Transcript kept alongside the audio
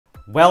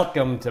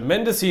Welcome to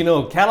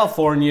Mendocino,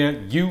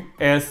 California,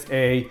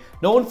 USA,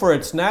 known for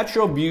its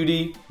natural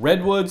beauty,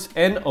 redwoods,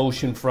 and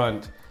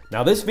oceanfront.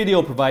 Now this video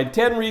will provide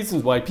 10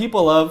 reasons why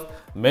people love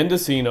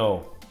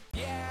Mendocino.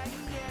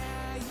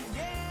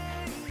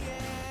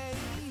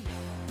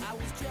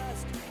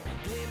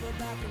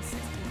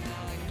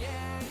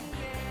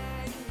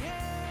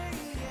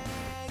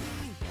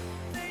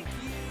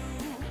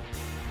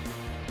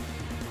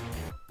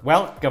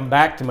 Welcome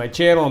back to my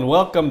channel and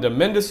welcome to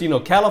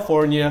Mendocino,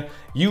 California,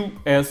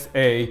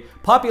 USA.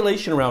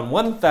 Population around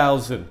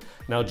 1,000.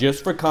 Now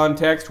just for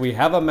context, we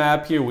have a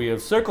map here. We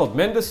have circled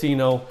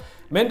Mendocino.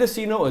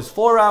 Mendocino is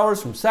 4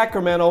 hours from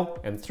Sacramento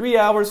and 3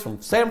 hours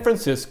from San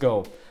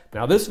Francisco.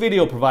 Now this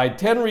video will provide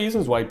 10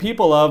 reasons why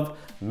people love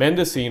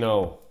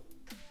Mendocino.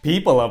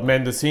 People love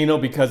Mendocino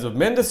because of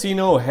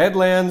Mendocino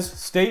Headlands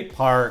State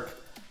Park.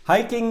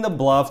 Hiking the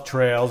bluff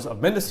trails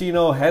of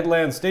Mendocino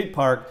Headlands State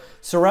Park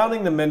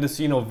surrounding the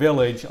Mendocino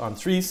village on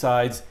 3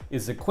 sides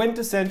is the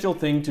quintessential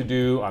thing to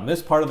do on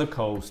this part of the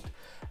coast.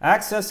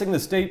 Accessing the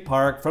state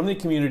park from the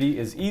community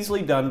is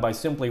easily done by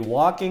simply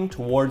walking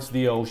towards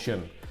the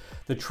ocean.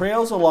 The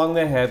trails along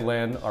the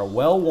headland are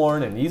well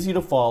worn and easy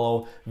to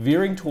follow,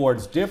 veering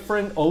towards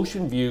different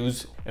ocean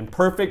views and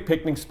perfect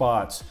picnic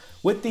spots.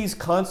 With these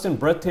constant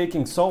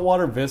breathtaking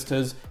saltwater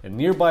vistas and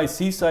nearby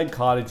seaside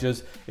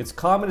cottages, it's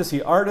common to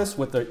see artists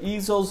with their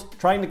easels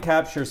trying to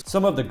capture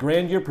some of the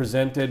grandeur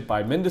presented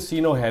by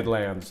Mendocino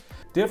Headlands.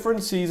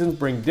 Different seasons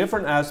bring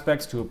different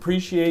aspects to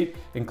appreciate,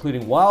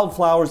 including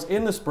wildflowers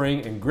in the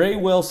spring and gray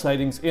whale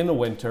sightings in the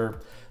winter.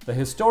 The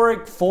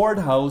historic Ford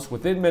House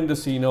within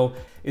Mendocino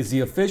is the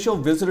official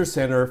visitor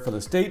center for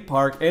the state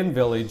park and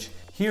village.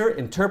 Here,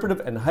 interpretive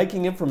and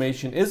hiking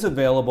information is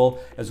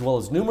available, as well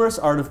as numerous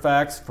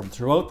artifacts from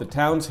throughout the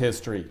town's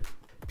history.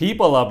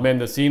 People love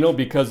Mendocino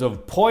because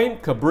of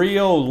Point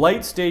Cabrillo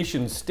Light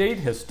Station State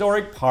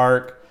Historic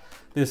Park.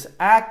 This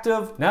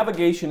active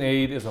navigation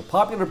aid is a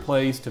popular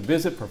place to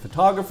visit for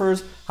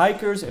photographers,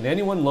 hikers, and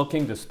anyone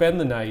looking to spend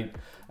the night.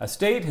 A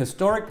state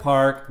historic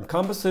park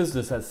encompasses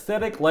this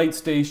aesthetic light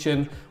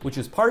station, which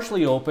is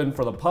partially open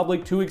for the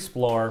public to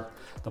explore.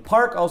 The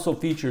park also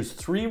features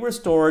 3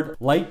 restored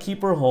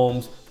lightkeeper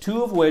homes,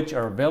 2 of which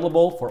are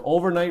available for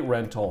overnight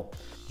rental.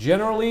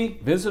 Generally,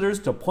 visitors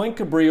to Point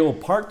Cabrillo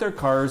park their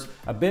cars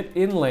a bit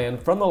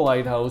inland from the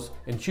lighthouse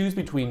and choose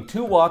between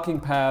 2 walking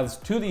paths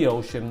to the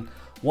ocean.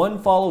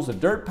 One follows a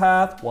dirt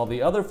path while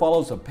the other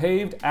follows a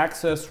paved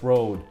access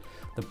road.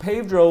 The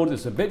paved road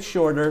is a bit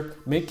shorter,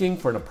 making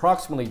for an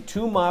approximately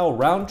 2-mile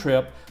round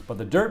trip, but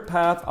the dirt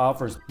path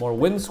offers more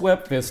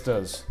windswept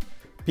vistas.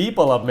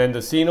 People love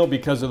Mendocino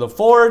because of the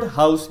Ford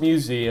House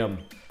Museum.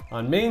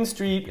 On Main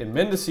Street in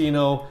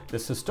Mendocino,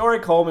 this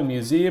historic home and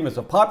museum is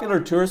a popular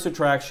tourist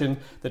attraction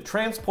that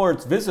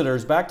transports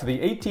visitors back to the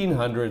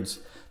 1800s.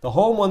 The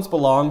home once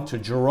belonged to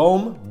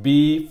Jerome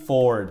B.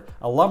 Ford,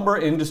 a lumber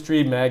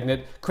industry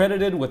magnate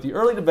credited with the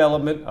early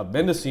development of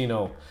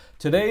Mendocino.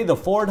 Today, the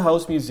Ford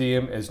House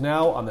Museum is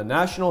now on the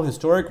National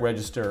Historic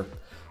Register.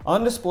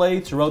 On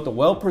display throughout the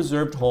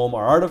well-preserved home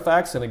are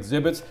artifacts and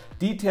exhibits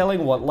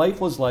detailing what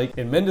life was like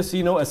in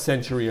Mendocino a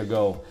century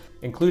ago,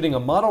 including a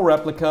model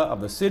replica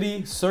of the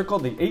city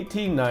circled the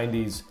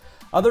 1890s.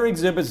 Other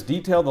exhibits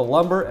detail the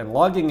lumber and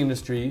logging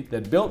industry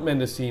that built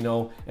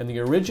Mendocino and the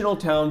original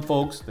town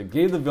folks that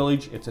gave the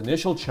village its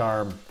initial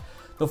charm.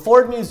 The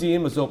Ford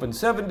Museum is open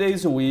 7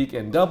 days a week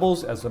and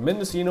doubles as the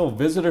Mendocino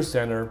Visitor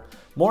Center.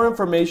 More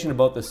information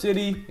about the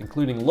city,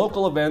 including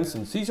local events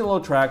and seasonal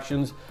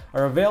attractions,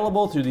 are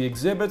available through the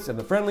exhibits and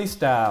the friendly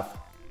staff.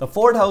 The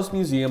Ford House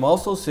Museum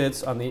also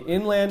sits on the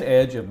inland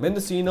edge of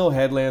Mendocino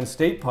Headlands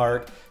State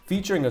Park,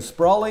 featuring a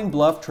sprawling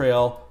bluff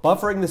trail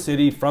buffering the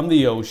city from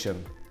the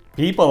ocean.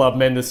 People love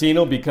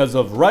Mendocino because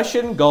of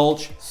Russian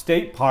Gulch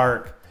State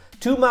Park.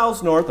 2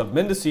 miles north of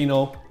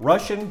Mendocino,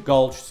 Russian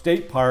Gulch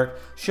State Park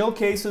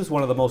showcases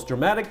one of the most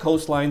dramatic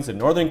coastlines in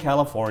Northern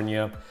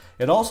California.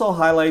 It also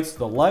highlights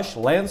the lush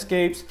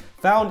landscapes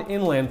found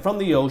inland from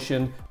the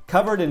ocean,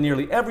 covered in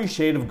nearly every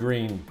shade of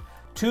green.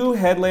 2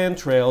 headland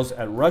trails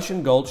at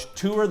Russian Gulch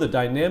tour the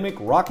dynamic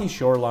rocky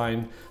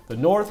shoreline. The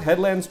North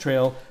Headlands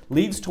Trail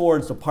leads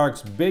towards the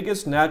park's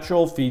biggest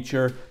natural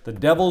feature, the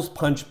Devil's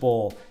Punch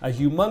Bowl, a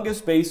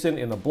humongous basin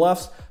in the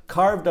bluffs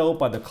carved out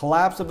by the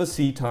collapse of a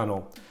sea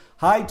tunnel.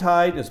 High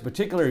tide is a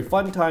particularly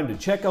fun time to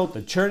check out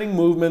the churning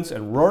movements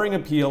and roaring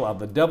appeal of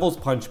the Devil's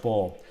Punch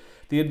Bowl.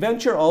 The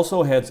adventure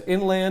also heads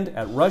inland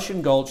at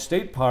Russian Gulch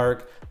State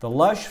Park. The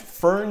lush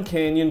Fern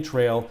Canyon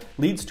Trail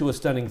leads to a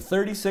stunning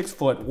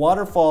 36-foot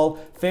waterfall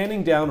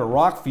fanning down a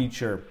rock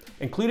feature.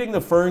 Including the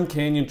Fern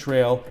Canyon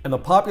Trail and the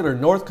popular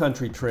North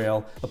Country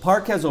Trail, the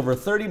park has over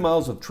 30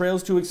 miles of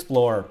trails to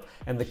explore,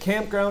 and the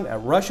campground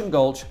at Russian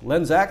Gulch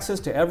lends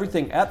access to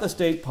everything at the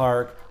state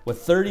park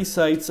with 30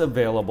 sites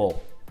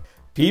available.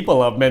 People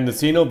love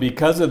Mendocino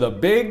because of the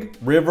Big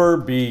River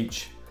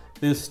Beach.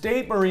 This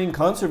state marine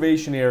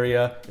conservation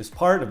area is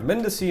part of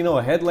Mendocino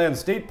Headlands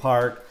State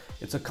Park.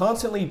 It's a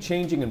constantly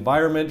changing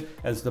environment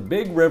as the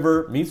Big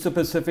River meets the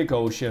Pacific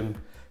Ocean.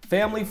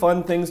 Family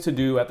fun things to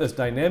do at this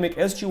dynamic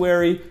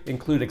estuary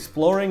include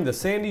exploring the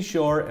sandy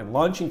shore and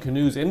launching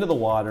canoes into the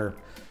water.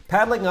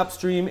 Paddling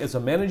upstream is a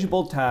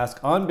manageable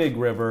task on Big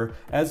River,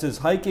 as is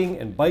hiking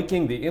and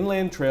biking the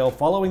inland trail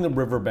following the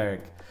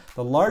riverbank.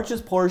 The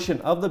largest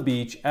portion of the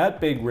beach at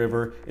Big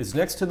River is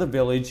next to the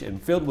village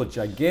and filled with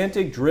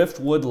gigantic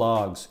driftwood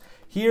logs.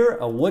 Here,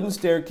 a wooden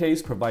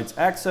staircase provides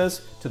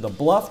access to the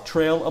bluff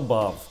trail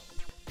above.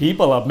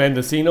 People love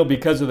Mendocino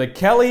because of the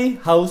Kelley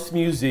House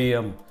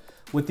Museum.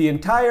 With the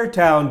entire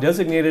town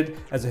designated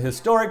as a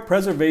historic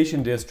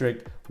preservation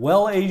district,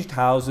 well-aged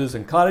houses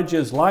and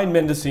cottages line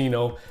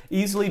Mendocino,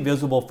 easily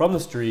visible from the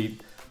street.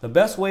 The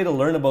best way to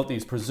learn about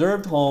these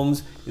preserved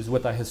homes is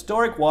with a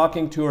historic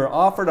walking tour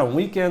offered on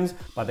weekends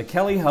by the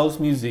Kelley House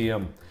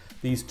Museum.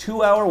 These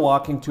 2-hour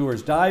walking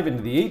tours dive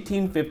into the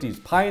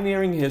 1850s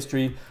pioneering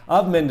history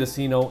of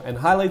Mendocino and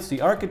highlights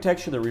the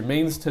architecture that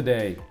remains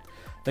today.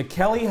 The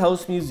Kelley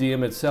House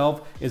Museum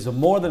itself is a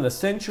more than a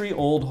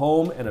century-old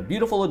home and a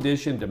beautiful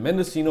addition to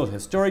Mendocino's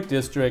historic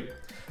district.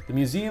 The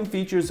museum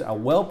features a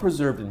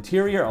well-preserved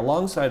interior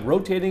alongside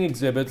rotating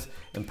exhibits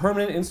and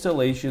permanent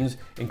installations,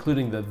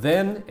 including the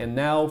then and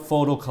now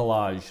photo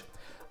collage.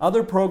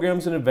 Other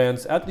programs and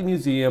events at the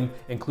museum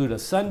include a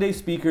Sunday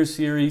speaker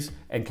series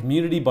and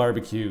community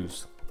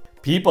barbecues.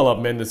 People love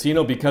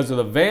Mendocino because of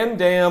the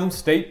Damme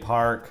State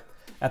Park.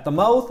 At the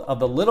mouth of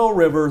the Little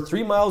River,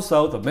 3 miles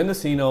south of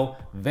Mendocino,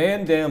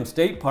 Damme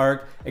State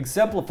Park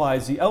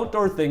exemplifies the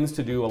outdoor things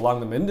to do along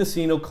the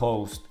Mendocino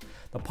coast.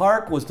 The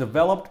park was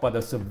developed by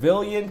the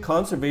Civilian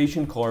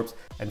Conservation Corps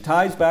and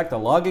ties back the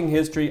logging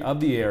history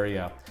of the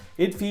area.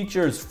 It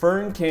features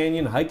Fern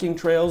Canyon hiking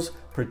trails,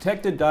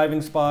 protected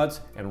diving spots,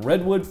 and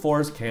redwood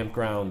forest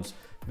campgrounds.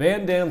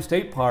 Damme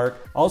State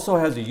Park also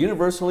has a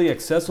universally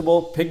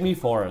accessible pygmy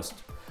forest.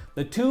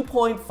 The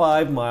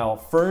 2.5-mile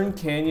Fern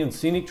Canyon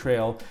Scenic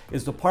Trail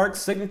is the park's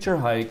signature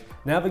hike,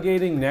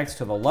 navigating next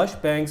to the lush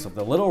banks of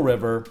the Little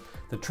River.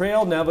 The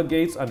trail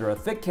navigates under a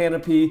thick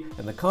canopy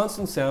and the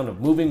constant sound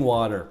of moving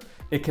water.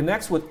 It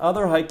connects with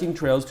other hiking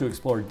trails to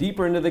explore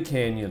deeper into the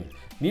canyon.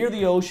 Near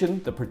the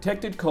ocean, the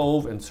protected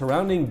cove and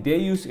surrounding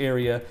day-use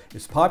area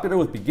is popular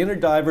with beginner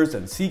divers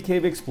and sea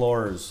cave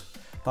explorers.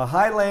 The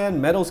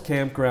Highland Meadows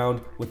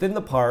Campground within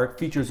the park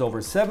features over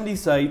 70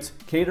 sites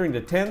catering to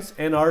tents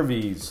and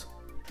RVs.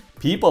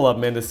 People love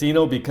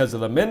Mendocino because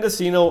of the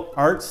Mendocino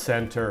Art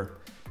Center.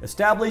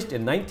 Established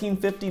in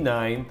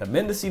 1959, the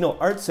Mendocino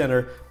Art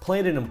Center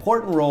played an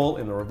important role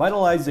in the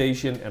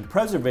revitalization and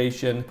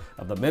preservation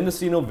of the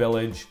Mendocino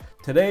village.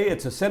 Today,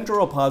 it's a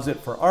central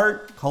repository for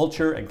art,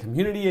 culture, and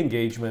community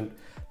engagement.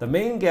 The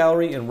main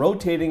gallery and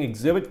rotating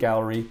exhibit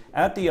gallery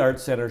at the Art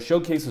Center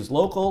showcases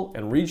local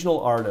and regional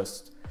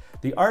artists.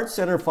 The Art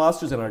Center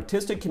fosters an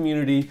artistic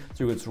community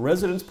through its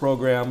residence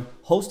program,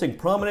 hosting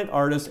prominent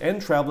artists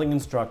and traveling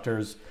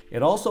instructors.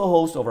 It also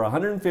hosts over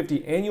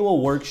 150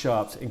 annual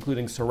workshops,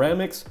 including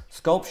ceramics,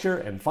 sculpture,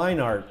 and fine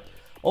art.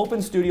 Open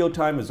studio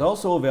time is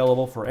also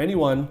available for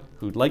anyone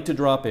who'd like to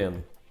drop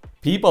in.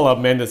 People love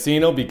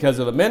Mendocino because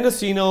of the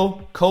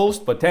Mendocino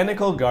Coast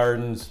Botanical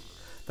Gardens.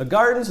 The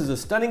Gardens is a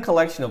stunning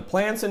collection of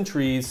plants and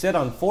trees set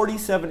on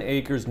 47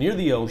 acres near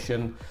the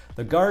ocean.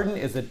 The garden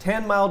is a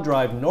 10-mile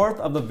drive north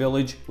of the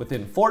village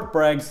within Fort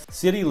Bragg's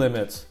city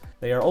limits.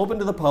 They are open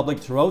to the public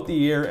throughout the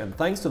year, and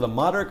thanks to the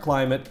moderate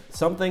climate,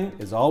 something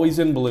is always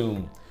in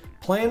bloom.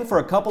 Plan for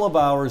a couple of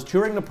hours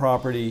touring the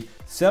property.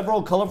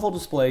 Several colorful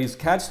displays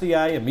catch the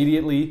eye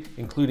immediately,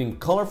 including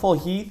colorful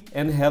heath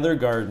and heather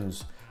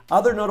gardens.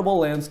 Other notable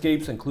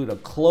landscapes include a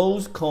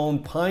closed-cone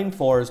pine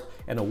forest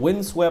and a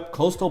windswept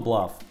coastal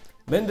bluff.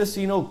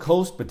 Mendocino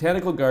Coast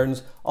Botanical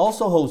Gardens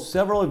also hosts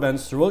several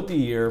events throughout the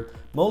year.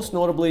 Most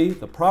notably,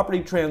 the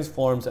property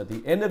transforms at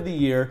the end of the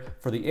year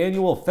for the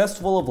annual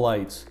Festival of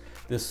Lights.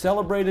 This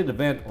celebrated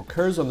event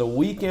occurs on the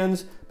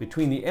weekends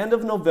between the end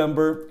of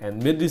November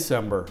and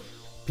mid-December.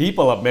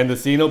 People love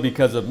Mendocino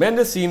because of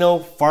Mendocino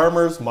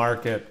Farmers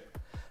Market.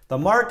 The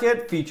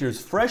market features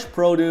fresh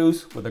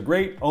produce with a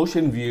great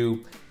ocean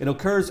view. It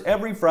occurs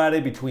every Friday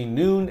between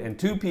noon and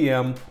 2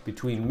 p.m.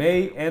 between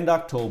May and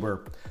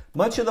October.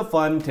 Much of the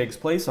fun takes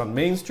place on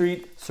Main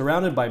Street,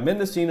 surrounded by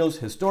Mendocino's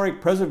historic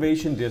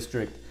preservation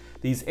district.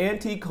 These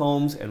antique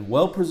homes and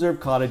well-preserved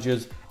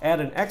cottages add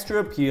an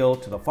extra appeal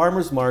to the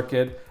farmers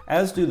market,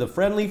 as do the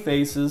friendly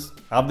faces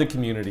of the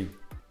community.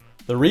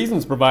 The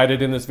reasons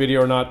provided in this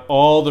video are not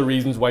all the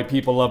reasons why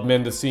people love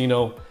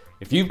Mendocino.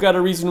 If you've got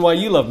a reason why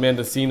you love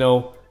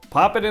Mendocino,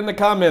 pop it in the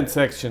comment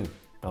section.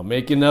 I'll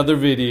make another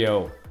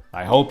video.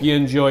 I hope you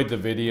enjoyed the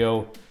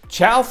video.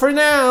 Ciao for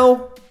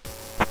now!